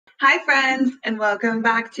Hi, friends, and welcome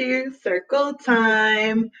back to Circle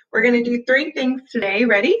Time. We're going to do three things today.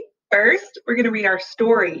 Ready? First, we're going to read our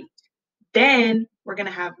story. Then, we're going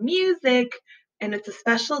to have music, and it's a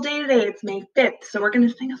special day today. It's May 5th, so we're going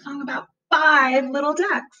to sing a song about 5 little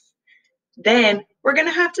ducks. Then, we're going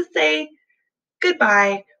to have to say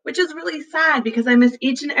goodbye, which is really sad because I miss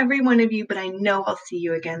each and every one of you, but I know I'll see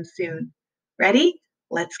you again soon. Ready?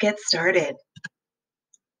 Let's get started.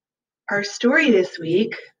 Our story this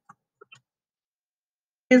week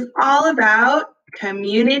is all about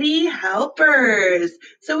community helpers.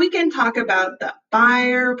 So we can talk about the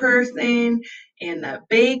fire person and the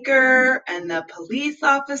baker and the police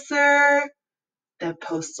officer, the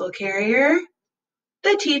postal carrier,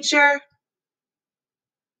 the teacher.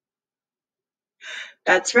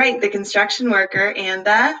 That's right, the construction worker and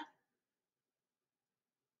the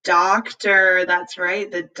doctor. That's right,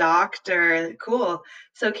 the doctor. Cool.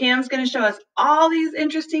 So Cam's going to show us all these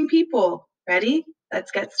interesting people. Ready?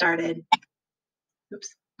 Let's get started.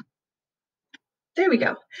 Oops. There we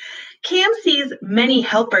go. Cam sees many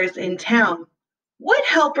helpers in town. What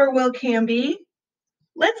helper will Cam be?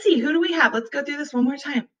 Let's see, who do we have? Let's go through this one more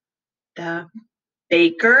time. The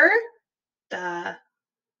baker, the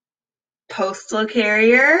postal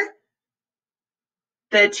carrier,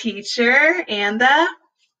 the teacher, and the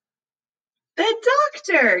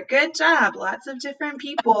doctor. Good job. Lots of different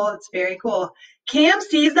people. It's very cool. Cam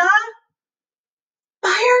sees a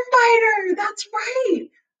firefighter. That's right.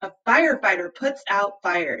 A firefighter puts out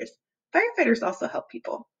fires. Firefighters also help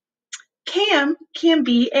people. Cam can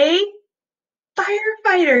be a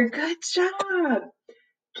firefighter. Good job.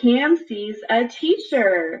 Cam sees a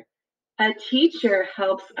teacher. A teacher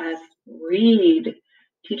helps us read.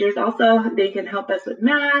 Teachers also, they can help us with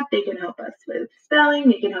math, they can help us with spelling,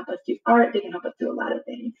 they can help us do art, they can help us do a lot of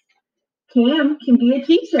things. Cam can be a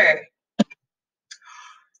teacher.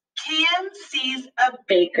 Cam sees a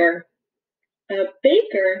baker. A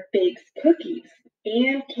baker bakes cookies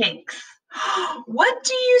and cakes. What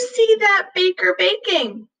do you see that baker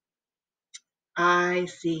baking? I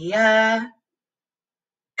see a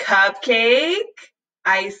cupcake.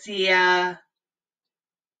 I see a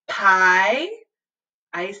pie.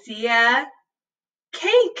 I see a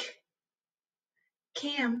cake.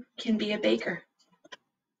 Cam can be a baker.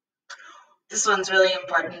 This one's really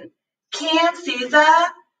important. Cam sees a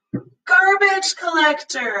garbage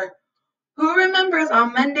collector. Who remembers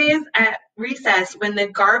on Mondays at recess when the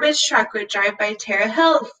garbage truck would drive by Terra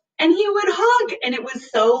Hills and he would honk and it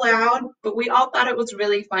was so loud, but we all thought it was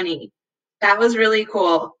really funny. That was really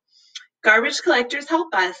cool. Garbage collectors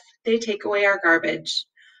help us. They take away our garbage.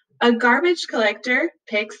 A garbage collector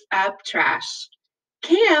picks up trash.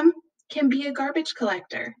 Cam can be a garbage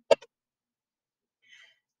collector.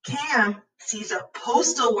 Cam sees a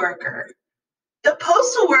postal worker. The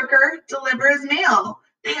postal worker delivers mail.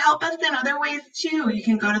 They help us in other ways too. You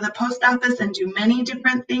can go to the post office and do many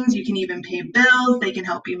different things. You can even pay bills. They can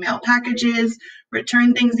help you mail packages,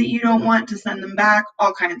 return things that you don't want to send them back,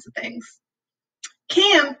 all kinds of things.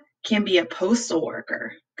 Cam can be a postal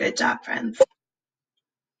worker. Good job, friends.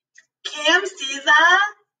 Cam sees a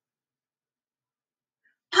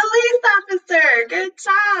police officer. Good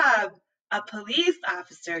job. A police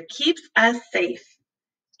officer keeps us safe.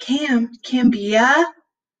 Cam can be a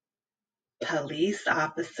police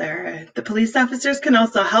officer. The police officers can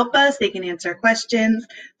also help us. They can answer questions.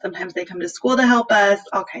 Sometimes they come to school to help us,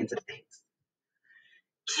 all kinds of things.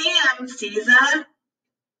 Cam sees a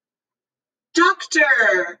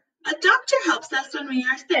doctor. A doctor helps us when we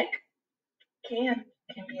are sick. Cam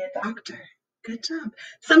can be a doctor. Good job.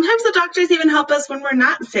 Sometimes the doctors even help us when we're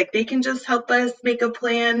not sick. They can just help us make a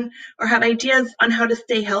plan or have ideas on how to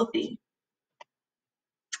stay healthy.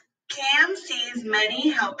 Cam sees many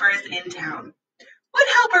helpers in town. What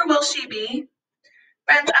helper will she be?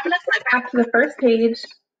 Friends, I'm going to flip back to the first page.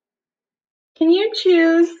 Can you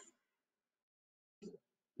choose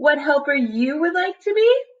what helper you would like to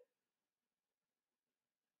be?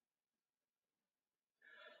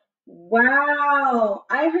 Wow,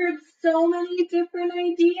 I heard so many different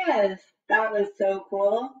ideas. That was so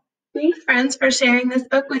cool. Thanks, friends, for sharing this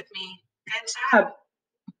book with me. Good job.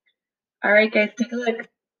 All right, guys, take a look.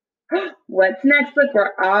 What's next? Look,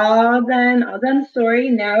 we're all done story.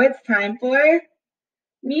 Now it's time for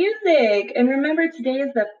music. And remember, today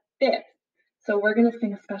is the 5th. So we're going to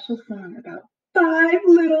sing a special song about 5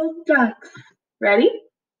 little ducks. Ready?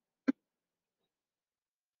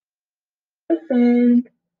 Listen.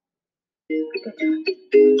 Good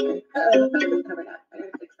job. Let's cover that. I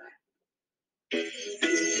gotta fix that.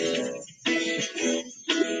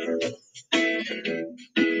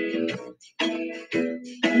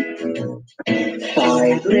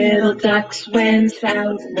 5 little ducks went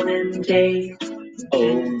out one day,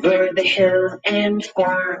 over the hill and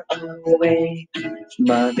far away.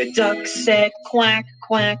 Mother duck said quack,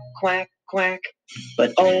 quack, quack, quack,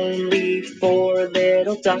 but only 4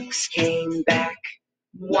 little ducks came back.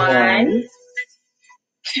 1,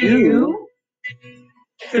 2,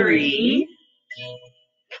 3,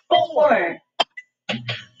 4.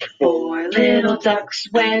 4 little ducks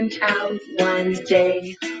went out one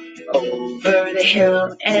day, over the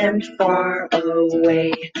hill and far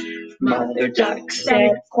away. Mother duck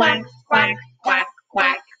said quack, quack, quack,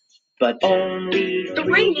 quack, but only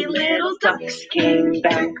 3 little ducks came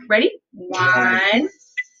back. Ready? 1,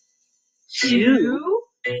 2,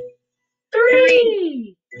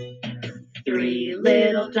 3. 3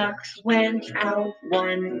 little ducks went out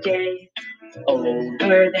one day,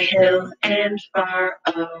 over the hill and far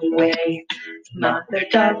away. Mother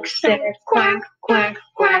duck said quack, quack,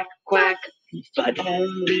 quack, quack, but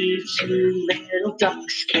only 2 little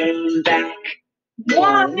ducks came back.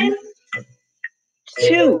 1,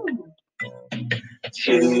 2.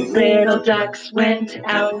 2 little ducks went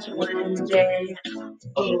out one day,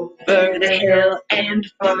 over the hill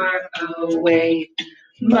and far away.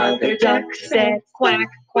 Mother duck said quack,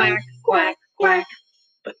 quack, quack, quack,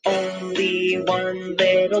 but only 1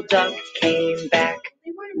 little duck came back.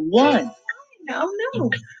 1.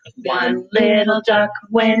 No. 1 little duck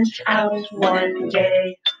went out one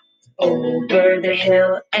day, over the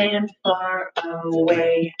hill and far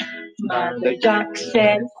away. Mother duck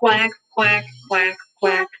said quack, quack, quack,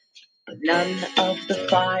 quack, but none of the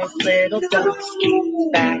 5 little ducks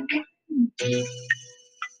came back.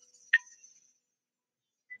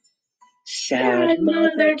 Sad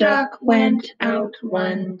Mother Duck went out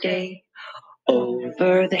one day,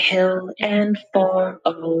 over the hill and far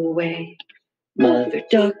away. Mother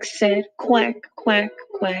Duck said quack, quack,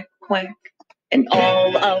 quack, quack, and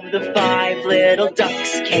all of the 5 little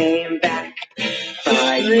ducks came back.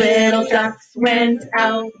 5 little ducks went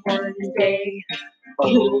out one day,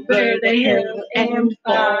 over the hill and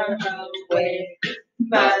far away.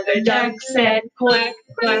 Mother Duck said quack,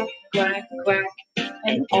 quack, quack, quack,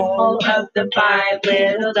 and all of the 5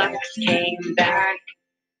 little ducks came back.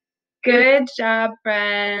 Good job,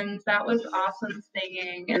 friends. That was awesome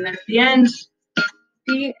singing. And that's the end.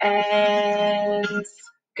 The end.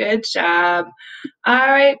 Good job. All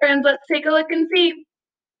right, friends, let's take a look and see.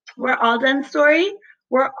 We're all done story.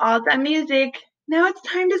 We're all done music. Now it's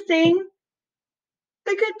time to sing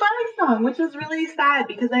the goodbye song, which is really sad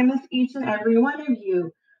because I miss each and every one of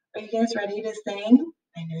you. Are you guys ready to sing?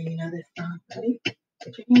 I know you know this song. Ready?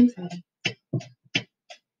 Put your hands ready.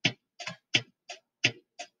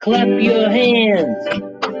 Clap your hands,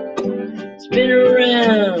 spin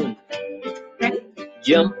around, Ready?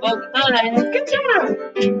 jump up high. Good job.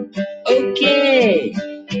 Okay.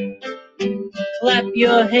 Clap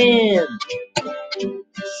your hands,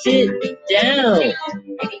 sit down,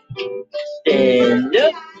 stand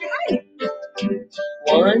up.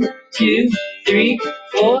 1, 2, 3,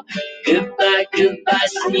 4. Goodbye, goodbye,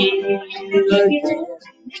 see you again.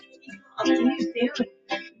 I'll see you soon.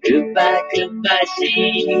 Goodbye, goodbye,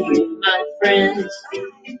 see you, my friends.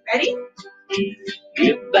 Ready?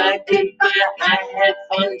 Goodbye, goodbye, I had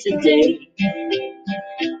fun today.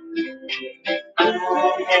 I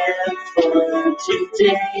had fun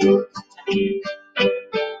today.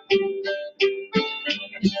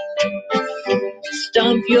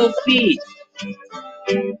 Stomp your feet,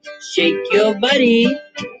 shake your body,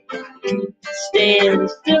 stand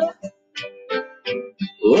still.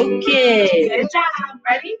 Okay. Good job.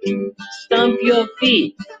 Ready? Stomp your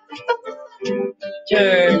feet,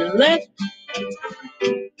 turn left,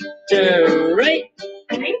 turn right.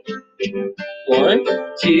 Ready? 1,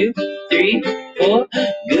 2, 3, 4.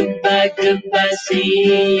 Goodbye, goodbye,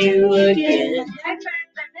 see you again. Bye, friends.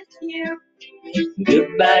 I miss you.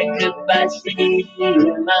 Goodbye, goodbye, see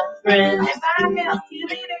you, my friends. Bye-bye. I'll see you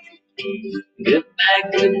later. Goodbye,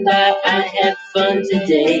 goodbye, I had fun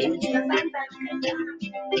today.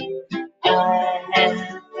 I had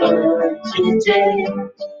fun today.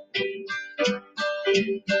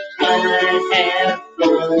 I had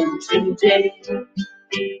fun today.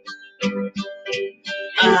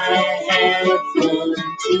 I had fun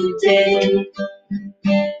today.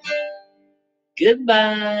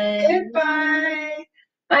 Goodbye. Goodbye.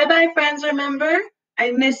 Bye-bye, friends. Remember,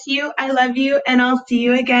 I miss you, I love you, and I'll see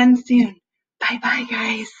you again soon. Bye-bye,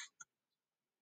 guys.